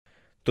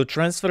To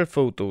transfer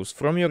photos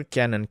from your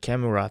Canon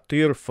camera to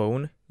your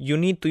phone, you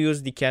need to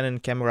use the Canon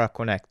Camera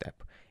Connect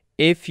app,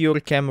 if your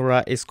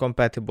camera is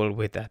compatible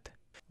with that.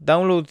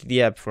 Download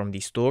the app from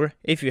the store,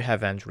 if you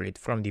have Android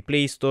from the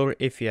Play Store,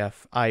 if you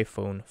have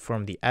iPhone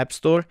from the App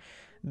Store,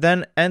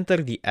 then enter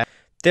the app.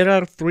 There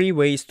are 3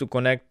 ways to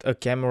connect a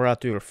camera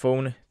to your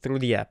phone through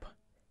the app: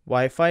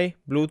 Wi-Fi,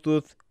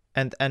 Bluetooth,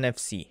 and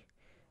NFC.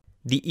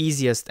 The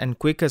easiest and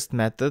quickest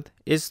method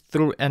is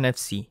through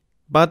NFC,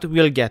 but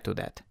we'll get to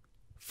that.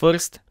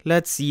 First,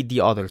 let's see the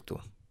other 2.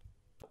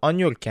 On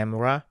your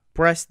camera,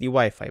 press the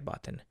Wi-Fi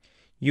button.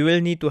 You will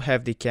need to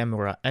have the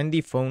camera and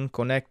the phone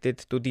connected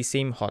to the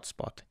same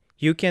hotspot.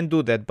 You can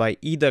do that by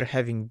either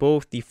having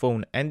both the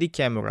phone and the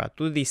camera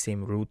to the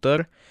same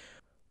router,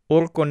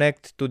 or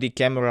connect to the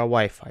camera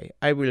Wi-Fi.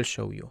 I will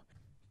show you.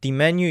 The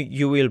menu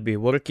you will be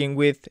working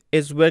with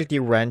is where the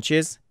wrench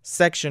is,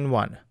 section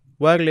 1,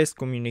 wireless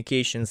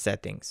communication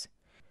settings.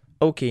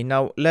 Okay,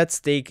 now let's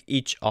take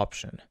each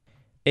option.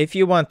 If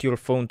you want your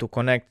phone to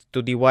connect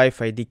to the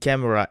Wi-Fi the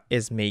camera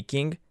is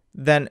making,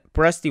 then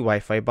press the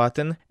Wi-Fi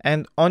button,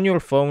 and on your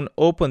phone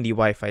open the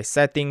Wi-Fi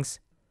settings,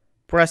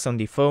 press on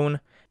the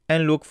phone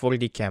and look for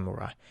the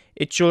camera.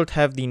 It should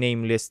have the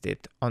name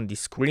listed on the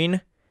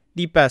screen.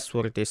 The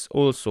password is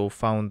also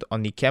found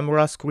on the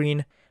camera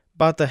screen,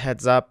 but a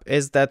heads up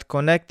is that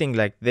connecting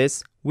like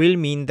this will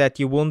mean that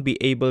you won't be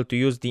able to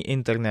use the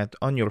internet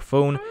on your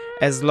phone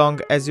as long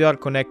as you are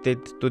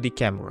connected to the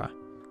camera.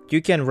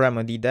 You can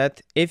remedy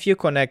that if you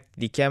connect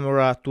the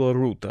camera to a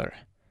router.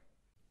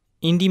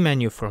 In the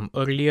menu from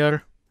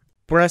earlier,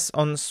 press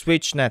on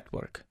Switch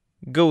Network.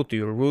 Go to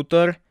your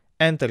router,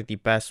 enter the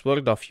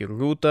password of your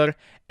router,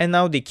 and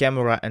now the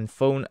camera and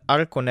phone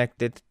are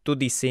connected to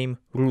the same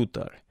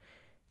router.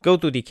 Go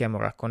to the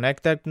Camera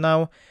Connect app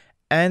now,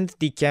 and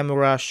the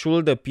camera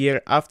should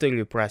appear after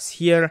you press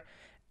here,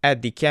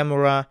 add the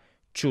camera,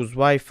 choose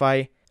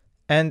Wi-Fi,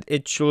 and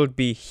it should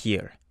be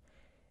here.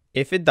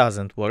 If it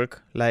doesn't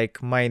work,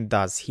 like mine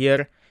does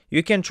here,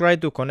 you can try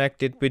to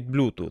connect it with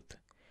Bluetooth.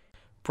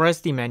 Press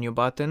the menu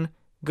button,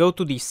 go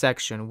to the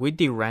section with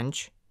the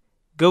wrench,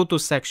 go to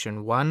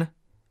section 1,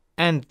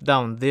 and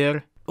down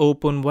there,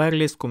 open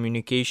wireless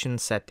communication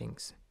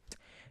settings.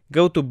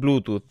 Go to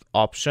Bluetooth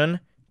option,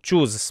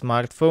 choose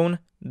smartphone,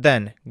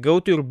 then go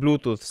to your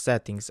Bluetooth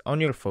settings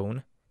on your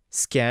phone,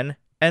 scan,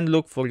 and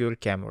look for your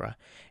camera.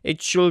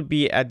 It should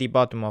be at the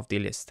bottom of the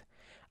list.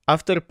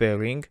 After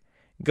pairing,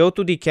 go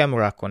to the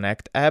Camera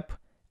Connect app,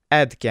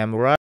 add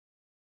camera,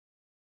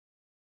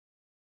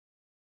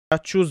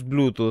 choose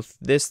Bluetooth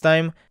this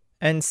time,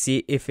 and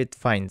see if it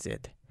finds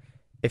it.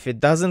 If it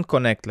doesn't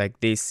connect like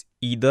this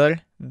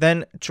either,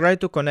 then try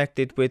to connect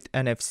it with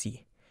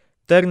NFC.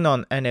 Turn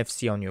on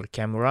NFC on your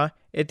camera.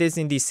 It is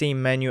in the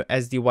same menu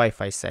as the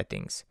Wi-Fi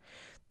settings.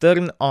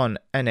 Turn on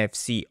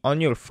NFC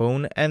on your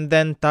phone and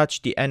then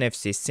touch the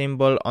NFC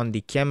symbol on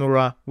the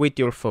camera with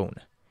your phone.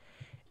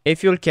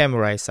 If your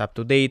camera is up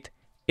to date,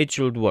 it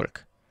should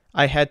work.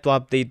 I had to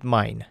update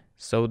mine,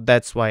 so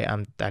that's why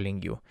I'm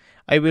telling you.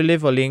 I will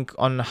leave a link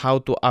on how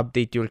to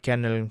update your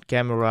Canon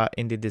camera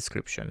in the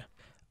description.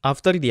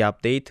 After the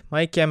update,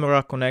 my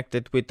camera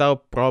connected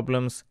without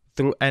problems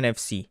through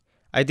NFC.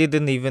 I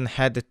didn't even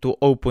had to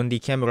open the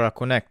Camera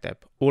Connect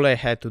app. All I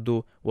had to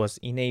do was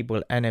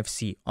enable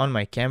NFC on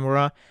my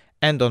camera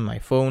and on my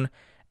phone,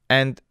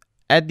 and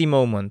at the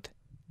moment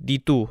the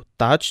two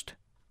touched,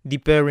 the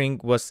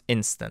pairing was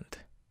instant.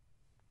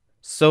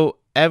 So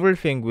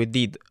everything we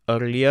did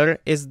earlier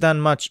is done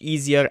much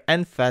easier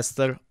and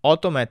faster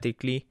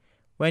automatically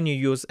when you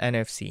use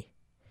NFC.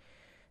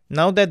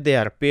 Now that they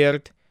are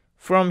paired,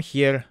 from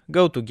here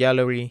go to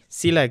Gallery,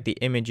 select the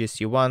images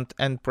you want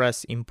and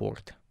press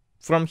Import.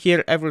 From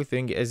here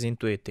everything is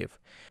intuitive.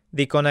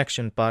 The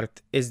connection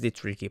part is the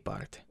tricky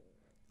part.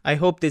 I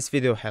hope this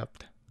video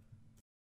helped.